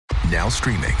Now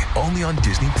streaming only on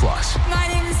Disney+. My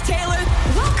name is Taylor.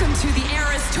 Welcome to the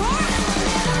Eras Tour.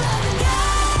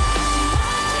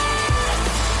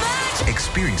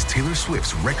 Experience Taylor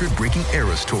Swift's record-breaking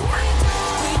Eras Tour.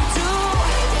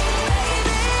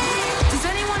 Does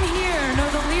anyone here know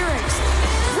the lyrics?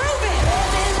 Prove it!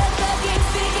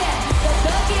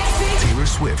 Taylor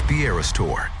Swift The Eras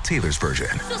Tour, Taylor's version,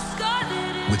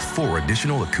 with 4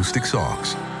 additional acoustic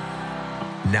songs.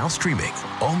 Now streaming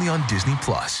only on Disney+.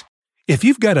 If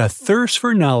you've got a thirst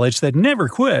for knowledge that never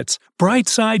quits,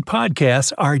 Brightside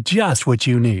Podcasts are just what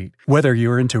you need. Whether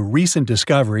you're into recent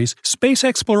discoveries, space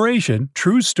exploration,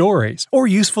 true stories, or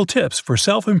useful tips for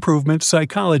self-improvement,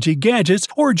 psychology, gadgets,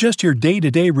 or just your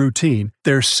day-to-day routine,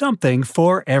 there's something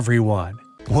for everyone.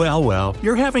 Well,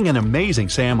 you're having an amazing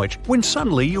sandwich when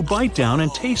suddenly you bite down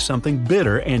and taste something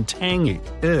bitter and tangy.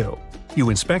 Ew. You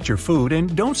inspect your food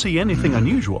and don't see anything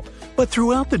unusual. But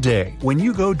throughout the day, when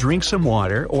you go drink some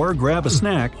water or grab a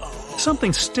snack,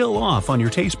 something's still off on your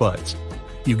taste buds.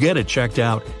 You get it checked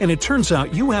out, and it turns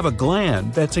out you have a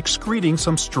gland that's excreting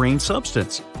some strange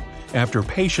substance. After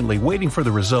patiently waiting for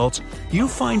the results, you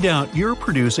find out you're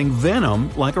producing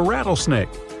venom like a rattlesnake.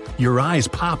 Your eyes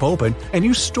pop open, and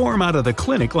you storm out of the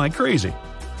clinic like crazy.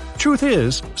 Truth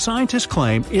is, scientists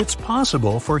claim it's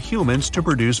possible for humans to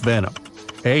produce venom.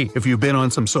 Hey, if you've been on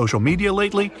some social media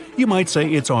lately, you might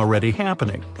say it's already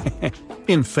happening.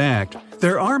 In fact,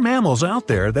 there are mammals out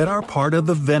there that are part of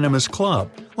the venomous club,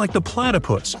 like the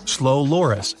platypus, slow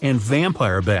loris, and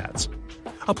vampire bats.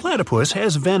 A platypus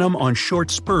has venom on short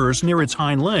spurs near its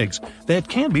hind legs that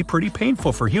can be pretty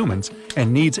painful for humans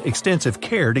and needs extensive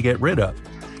care to get rid of.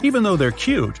 Even though they're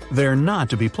cute, they're not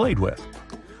to be played with.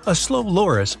 A slow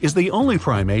loris is the only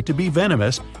primate to be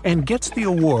venomous and gets the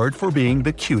award for being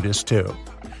the cutest too.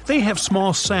 They have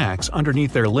small sacs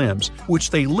underneath their limbs,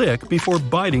 which they lick before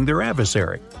biting their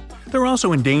adversary. They're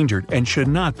also endangered and should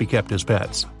not be kept as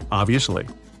pets, obviously.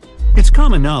 It's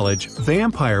common knowledge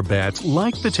vampire bats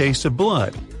like the taste of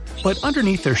blood, but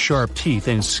underneath their sharp teeth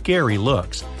and scary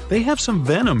looks, they have some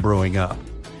venom brewing up.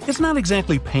 It's not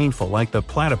exactly painful like the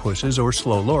platypuses or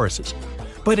slow lorises,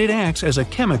 but it acts as a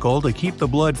chemical to keep the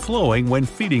blood flowing when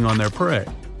feeding on their prey.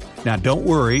 Now don't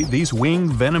worry, these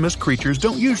winged venomous creatures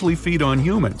don't usually feed on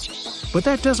humans, but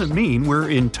that doesn't mean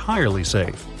we're entirely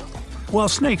safe. While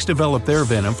snakes develop their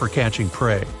venom for catching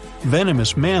prey,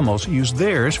 venomous mammals use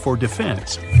theirs for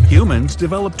defense. Humans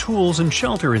develop tools and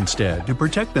shelter instead to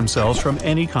protect themselves from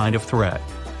any kind of threat,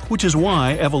 which is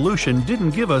why evolution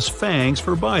didn't give us fangs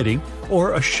for biting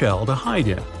or a shell to hide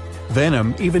in.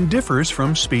 Venom even differs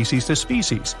from species to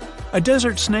species. A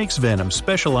desert snake's venom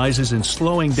specializes in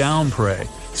slowing down prey,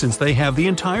 since they have the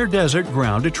entire desert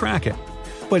ground to track it.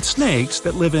 But snakes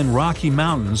that live in rocky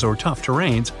mountains or tough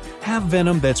terrains have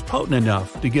venom that's potent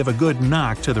enough to give a good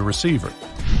knock to the receiver.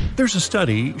 There's a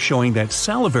study showing that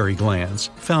salivary glands,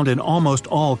 found in almost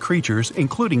all creatures,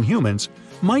 including humans,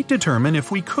 might determine if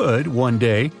we could, one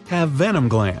day, have venom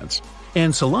glands.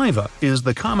 And saliva is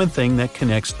the common thing that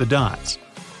connects the dots.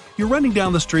 You're running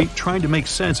down the street trying to make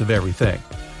sense of everything.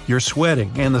 You're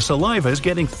sweating and the saliva is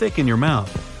getting thick in your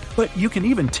mouth. But you can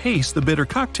even taste the bitter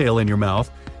cocktail in your mouth,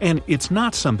 and it's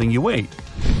not something you ate.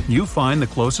 You find the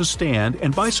closest stand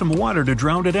and buy some water to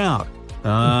drown it out.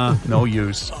 No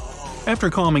use. After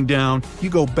calming down,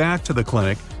 you go back to the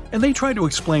clinic, and they try to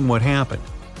explain what happened.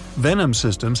 Venom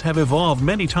systems have evolved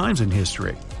many times in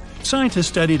history. Scientists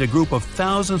studied a group of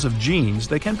thousands of genes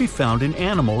that can be found in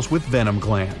animals with venom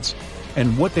glands.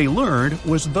 And what they learned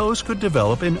was those could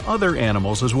develop in other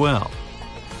animals as well.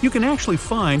 You can actually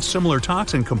find similar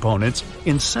toxin components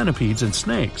in centipedes and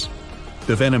snakes.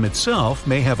 The venom itself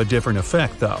may have a different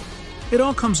effect, though. It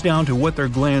all comes down to what their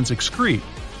glands excrete,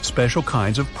 special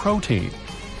kinds of protein.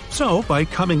 So, by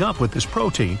coming up with this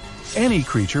protein, any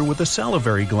creature with a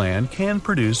salivary gland can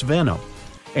produce venom.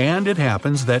 And it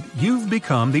happens that you've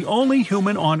become the only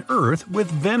human on Earth with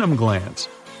venom glands,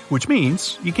 which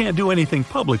means you can't do anything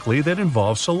publicly that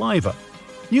involves saliva.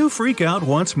 You freak out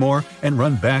once more and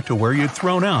run back to where you'd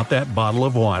thrown out that bottle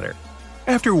of water.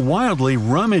 After wildly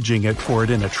rummaging for it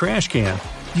in a trash can,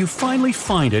 you finally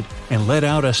find it and let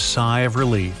out a sigh of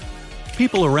relief.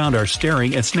 People around are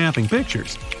staring and snapping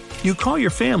pictures. You call your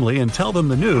family and tell them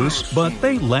the news, but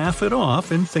they laugh it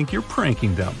off and think you're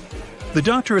pranking them. The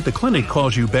doctor at the clinic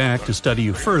calls you back to study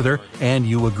you further, and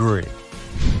you agree.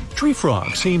 Tree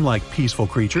frogs seem like peaceful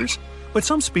creatures, but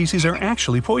some species are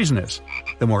actually poisonous.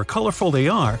 The more colorful they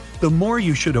are, the more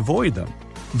you should avoid them.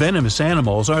 Venomous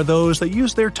animals are those that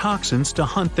use their toxins to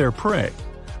hunt their prey,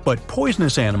 but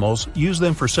poisonous animals use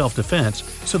them for self-defense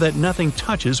so that nothing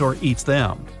touches or eats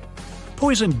them.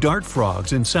 Poison dart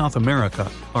frogs in South America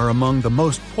are among the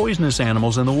most poisonous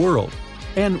animals in the world.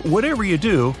 And whatever you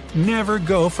do, never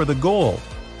go for the gold.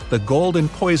 The golden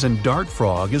poison dart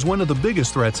frog is one of the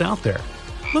biggest threats out there.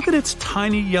 Look at its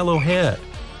tiny yellow head.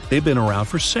 They've been around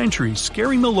for centuries,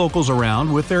 scaring the locals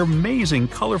around with their amazing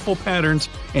colorful patterns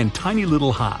and tiny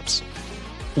little hops.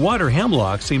 Water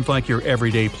hemlock seems like your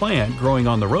everyday plant growing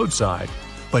on the roadside,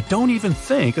 but don't even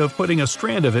think of putting a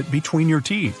strand of it between your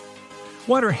teeth.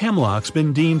 Water hemlock's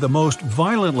been deemed the most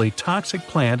violently toxic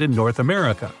plant in North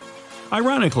America.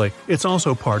 Ironically, it's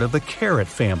also part of the carrot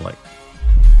family.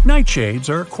 Nightshades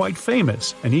are quite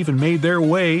famous and even made their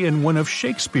way in one of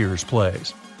Shakespeare's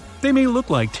plays. They may look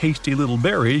like tasty little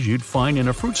berries you'd find in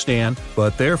a fruit stand,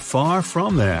 but they're far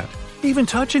from that. Even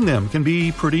touching them can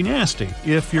be pretty nasty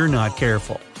if you're not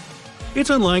careful.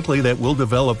 It's unlikely that we'll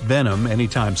develop venom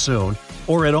anytime soon,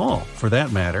 or at all, for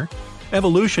that matter.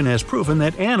 Evolution has proven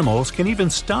that animals can even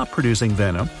stop producing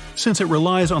venom since it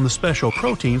relies on the special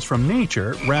proteins from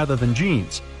nature rather than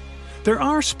genes. There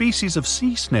are species of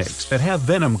sea snakes that have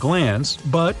venom glands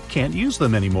but can't use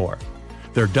them anymore.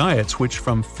 Their diet switched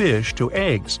from fish to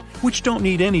eggs, which don't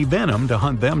need any venom to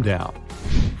hunt them down.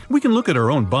 We can look at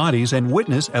our own bodies and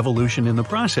witness evolution in the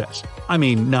process. I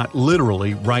mean, not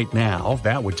literally right now,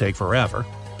 that would take forever.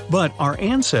 But our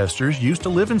ancestors used to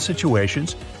live in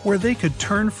situations where they could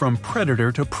turn from predator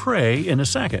to prey in a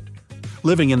second.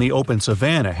 Living in the open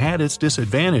savanna had its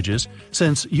disadvantages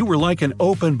since you were like an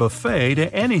open buffet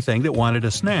to anything that wanted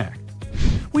a snack.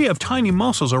 We have tiny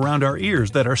muscles around our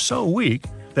ears that are so weak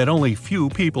that only few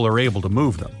people are able to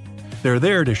move them. They're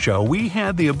there to show we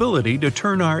had the ability to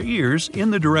turn our ears in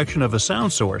the direction of a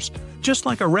sound source, just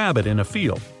like a rabbit in a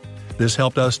field. This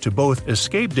helped us to both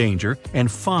escape danger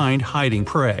and find hiding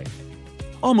prey.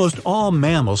 Almost all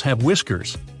mammals have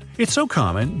whiskers. It's so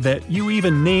common that you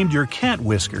even named your cat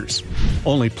Whiskers.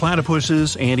 Only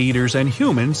platypuses, anteaters, and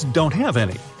humans don't have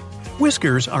any.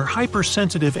 Whiskers are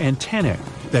hypersensitive antennae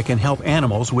that can help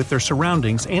animals with their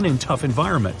surroundings and in tough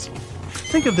environments.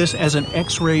 Think of this as an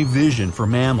X-ray vision for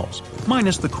mammals,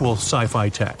 minus the cool sci-fi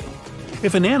tech.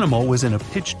 If an animal was in a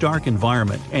pitch-dark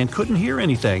environment and couldn't hear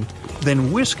anything,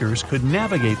 then whiskers could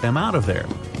navigate them out of there.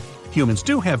 Humans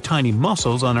do have tiny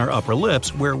muscles on our upper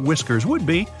lips where whiskers would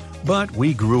be, but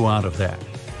we grew out of that.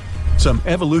 Some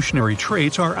evolutionary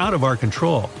traits are out of our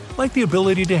control, like the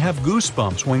ability to have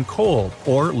goosebumps when cold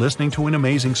or listening to an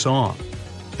amazing song.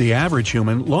 The average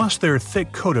human lost their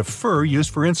thick coat of fur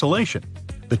used for insulation.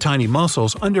 The tiny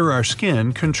muscles under our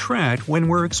skin contract when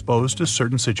we're exposed to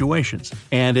certain situations,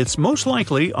 and it's most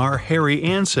likely our hairy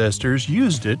ancestors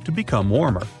used it to become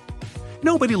warmer.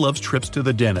 Nobody loves trips to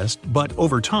the dentist, but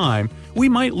over time, we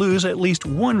might lose at least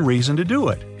one reason to do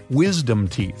it – wisdom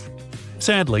teeth.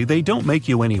 Sadly, they don't make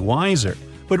you any wiser,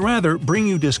 but rather bring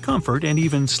you discomfort and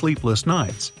even sleepless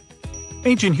nights.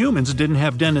 Ancient humans didn't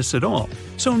have dentists at all,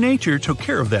 so nature took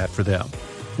care of that for them.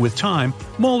 With time,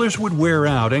 molars would wear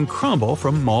out and crumble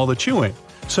from all the chewing,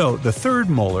 so the third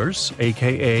molars,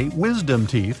 aka wisdom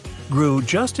teeth, grew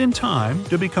just in time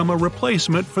to become a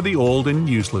replacement for the old and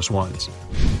useless ones.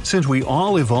 Since we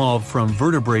all evolved from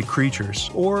vertebrate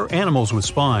creatures, or animals with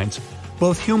spines,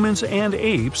 both humans and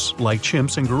apes, like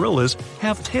chimps and gorillas,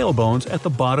 have tailbones at the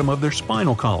bottom of their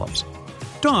spinal columns.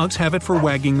 Dogs have it for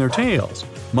wagging their tails,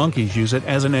 monkeys use it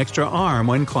as an extra arm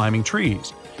when climbing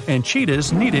trees, and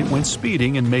cheetahs need it when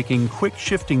speeding and making quick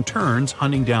shifting turns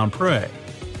hunting down prey.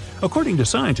 According to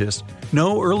scientists,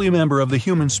 no early member of the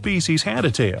human species had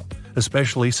a tail,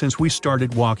 especially since we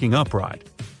started walking upright.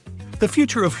 The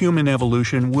future of human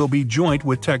evolution will be joint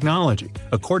with technology,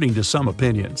 according to some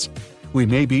opinions. We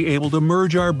may be able to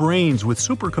merge our brains with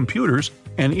supercomputers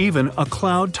and even a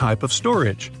cloud type of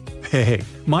storage. Hey,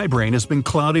 my brain has been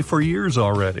cloudy for years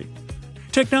already.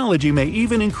 Technology may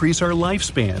even increase our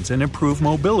lifespans and improve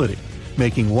mobility,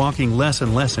 making walking less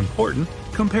and less important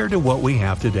compared to what we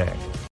have today.